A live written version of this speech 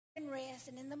rest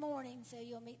and in the morning so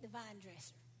you'll meet the vine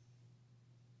dresser.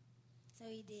 So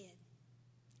he did.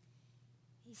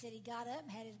 He said he got up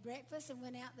and had his breakfast and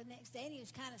went out the next day, and he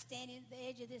was kind of standing at the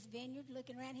edge of this vineyard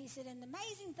looking around. He said, and the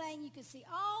amazing thing, you could see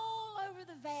all over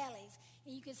the valleys,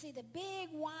 and you could see the big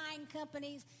wine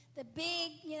companies, the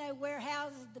big,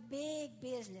 warehouses, the big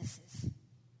businesses.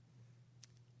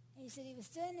 And he said he was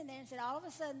standing there and said all of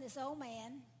a sudden this old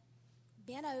man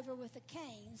bent over with a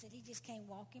cane, said he just came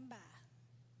walking by.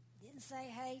 Didn't say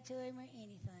hey to him or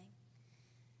anything.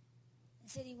 And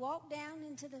said he walked down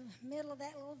into the middle of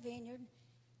that little vineyard,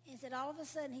 and said all of a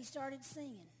sudden he started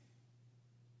singing.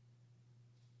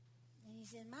 And he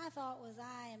said, my thought was,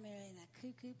 I am in a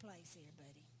cuckoo place here,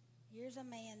 buddy. Here's a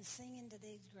man singing to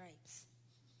these grapes.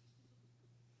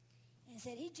 And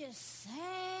said he just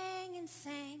sang and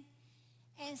sang.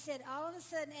 And said all of a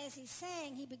sudden as he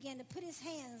sang, he began to put his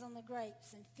hands on the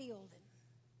grapes and feel them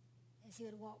as he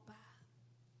would walk by.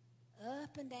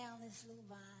 Up and down this little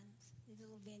vines, this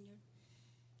little vineyard.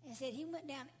 And said he went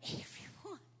down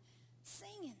everyone.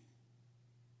 Singing.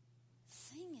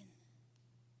 He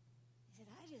said,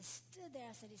 I just stood there.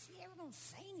 I said, is he ever going to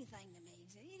say anything to me? He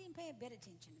said, he didn't pay a bit of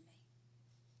attention to me.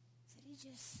 He said, he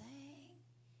just sang.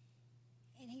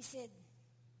 And he said,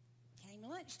 came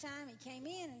lunchtime, he came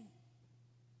in, and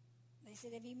they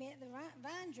said, have you met the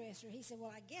vine dresser? He said,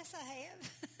 well, I guess I have.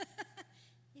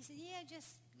 He said, yeah,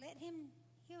 just let him,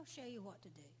 he'll show you what to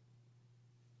do.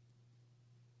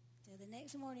 So the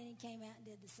next morning he came out and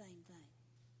did the same thing.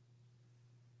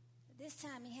 This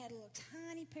time he had a little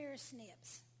tiny pair of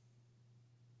snips.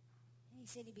 And he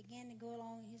said he began to go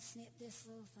along and he'd snip this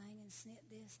little thing and snip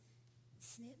this, and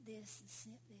snip this, and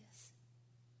snip this.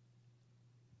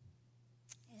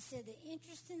 And said the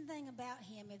interesting thing about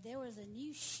him, if there was a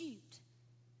new shoot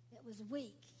that was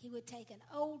weak, he would take an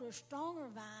older, stronger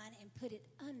vine and put it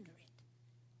under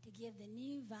it to give the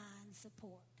new vine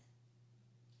support.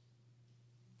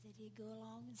 Said he'd go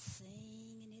along and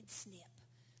sing and he'd snip.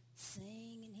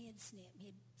 Sing and he'd snip.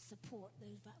 He'd support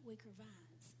those weaker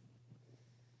vines.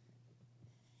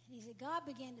 And he said, God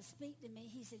began to speak to me.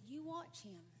 He said, you watch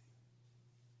him.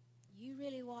 You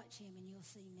really watch him and you'll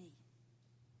see me.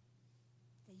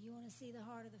 That you want to see the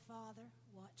heart of the Father,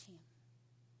 watch him.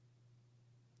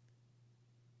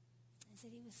 And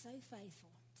said he was so faithful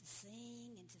to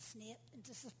sing and to snip and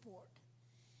to support.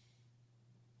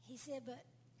 He said, but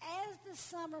as the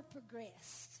summer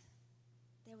progressed,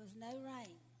 there was no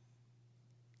rain.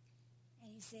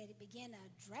 And he said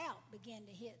a drought began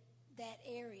to hit that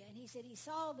area. And he said he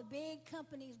saw the big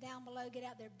companies down below get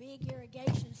out their big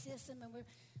irrigation system and were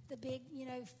the big,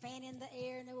 fan in the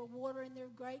air, and they were watering their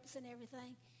grapes and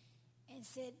everything. And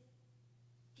said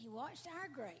he watched our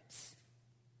grapes.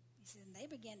 He said, and they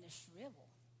began to shrivel.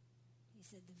 He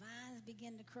said the vines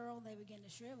began to curl, they began to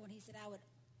shrivel. And he said, I would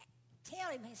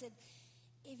tell him, he said,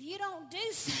 if you don't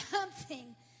do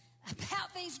something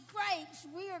about these grapes,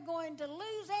 we are going to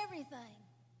lose everything.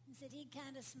 He said he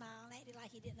kind of smiled and acted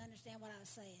like he didn't understand what I was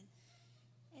saying.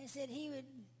 And said he would,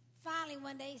 finally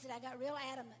one day, he said, I got real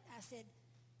adamant. I said,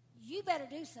 you better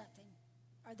do something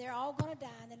or they're all going to die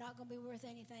and they're not going to be worth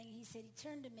anything. And he said, he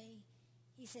turned to me,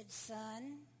 he said,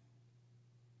 son,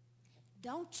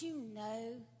 don't you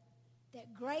know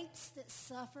that grapes that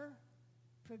suffer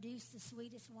produce the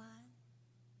sweetest wine?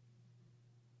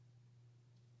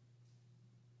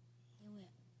 He went,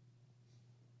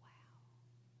 wow.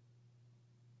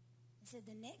 He said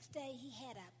the next day he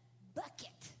had a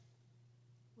bucket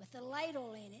with a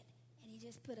ladle in it, and he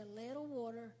just put a little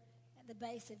water at the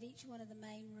base of each one of the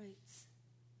main roots.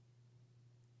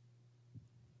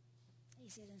 He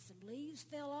said, and some leaves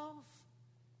fell off,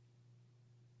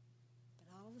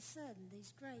 but all of a sudden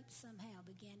these grapes somehow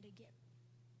began to get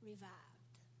revived.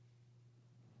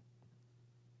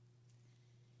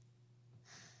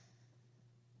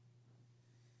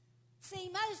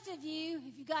 See, most of you,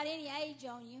 if you've got any age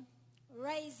on you, were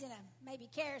raised in a maybe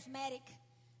charismatic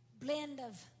blend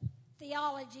of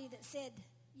theology that said,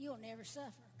 you'll never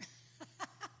suffer.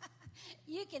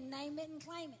 You can name it and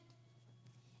claim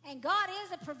it. And God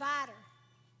is a provider.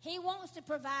 He wants to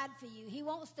provide for you. He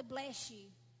wants to bless you.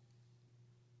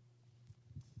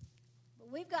 But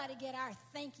we've got to get our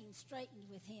thinking straightened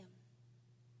with him.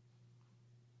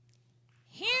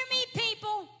 Hear me,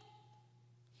 people.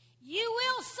 You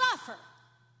will suffer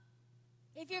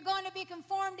if you're going to be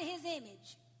conformed to his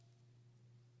image.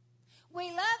 We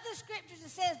love the scriptures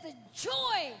that says the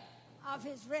joy of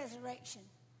his resurrection.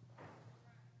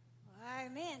 Well,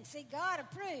 amen. See, God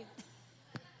approved.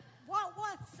 What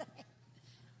was that?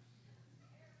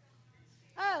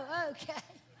 Oh, okay.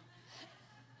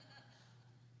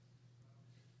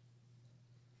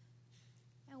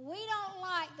 And we don't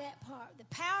like that part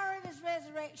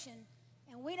resurrection,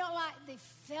 and we don't like the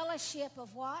fellowship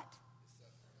of what?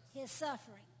 His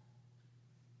suffering.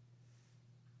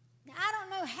 Now, I don't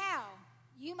know how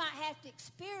you might have to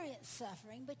experience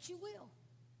suffering, but you will.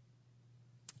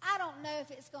 I don't know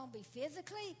if it's going to be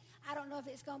physically. I don't know if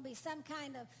it's going to be some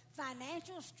kind of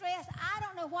financial stress. I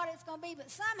don't know what it's going to be, but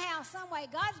somehow, some way,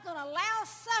 God's going to allow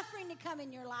suffering to come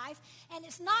in your life, and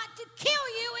it's not to kill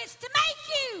you, it's to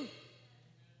make you.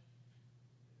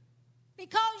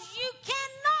 Because you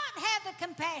cannot have the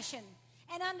compassion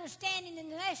and understanding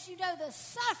unless you know the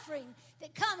suffering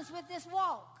that comes with this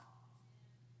walk.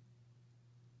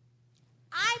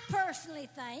 I personally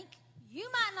think, you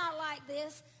might not like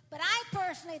this, but I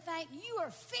personally think you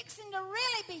are fixing to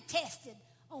really be tested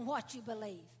on what you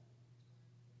believe.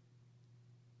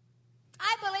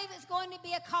 I believe it's going to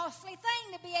be a costly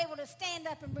thing to be able to stand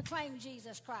up and proclaim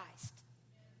Jesus Christ.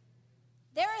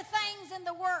 There are things in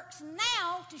the works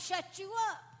now to shut you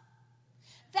up.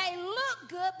 They look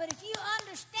good, but if you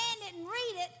understand it and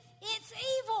read it, it's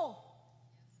evil.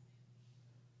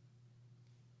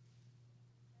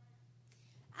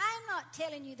 I'm not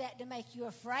telling you that to make you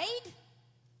afraid.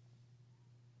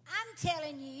 I'm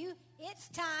telling you it's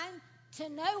time to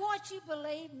know what you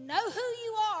believe, know who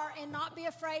you are, and not be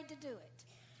afraid to do it.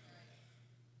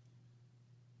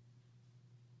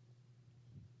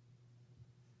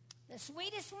 The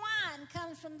sweetest wine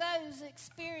comes from those who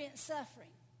experience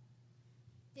suffering.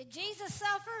 Did Jesus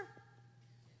suffer?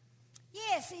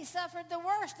 Yes, he suffered the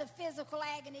worst of physical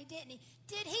agony, didn't he?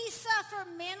 Did he suffer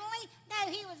mentally? No,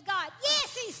 he was God.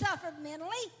 Yes, he suffered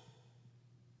mentally.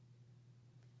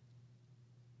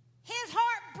 His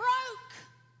heart broke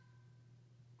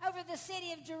over the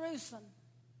city of Jerusalem.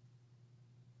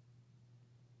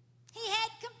 He had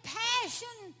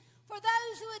compassion for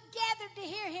those who had gathered to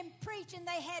hear him preach and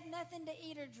they had nothing to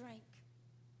eat or drink.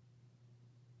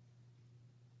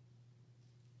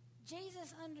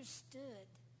 Jesus understood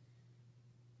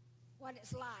what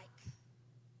it's like.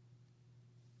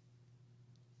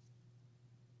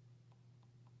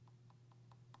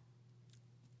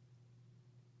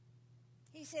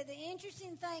 He said the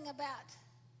interesting thing about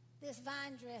this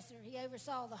vine dresser, he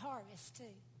oversaw the harvest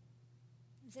too.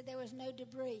 He said there was no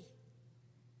debris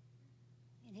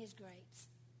in his grapes.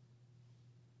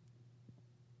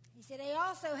 He said he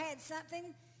also had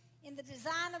something in the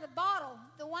design of the bottle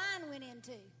the wine went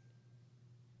into.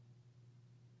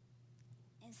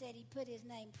 And said he put his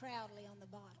name proudly on the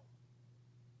bottle.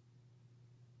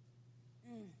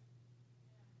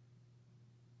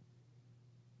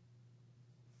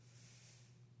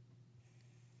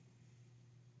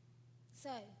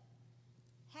 So,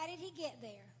 how did he get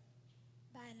there?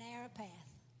 By a narrow path,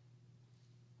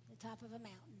 the top of a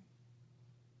mountain.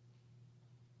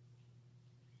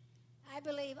 I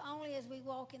believe only as we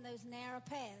walk in those narrow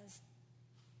paths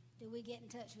do we get in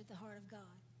touch with the heart of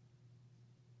God.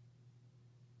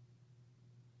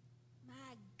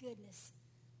 My goodness,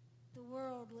 the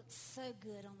world looks so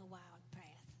good on the wild path.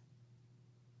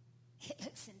 It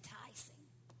looks enticing.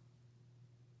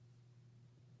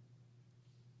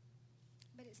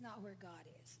 But it's not where God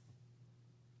is.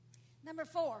 Number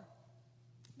 4,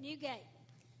 new gate.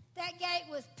 That gate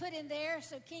was put in there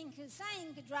so King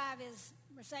Hussein could drive his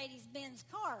Mercedes-Benz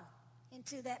car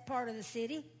into that part of the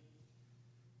city.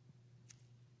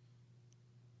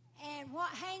 And what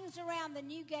hangs around the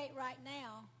new gate right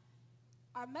now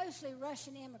are mostly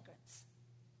Russian immigrants.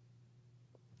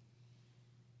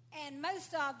 And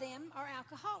most of them are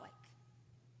alcoholic.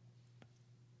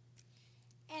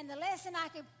 And the lesson I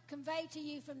could convey to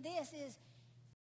you from this is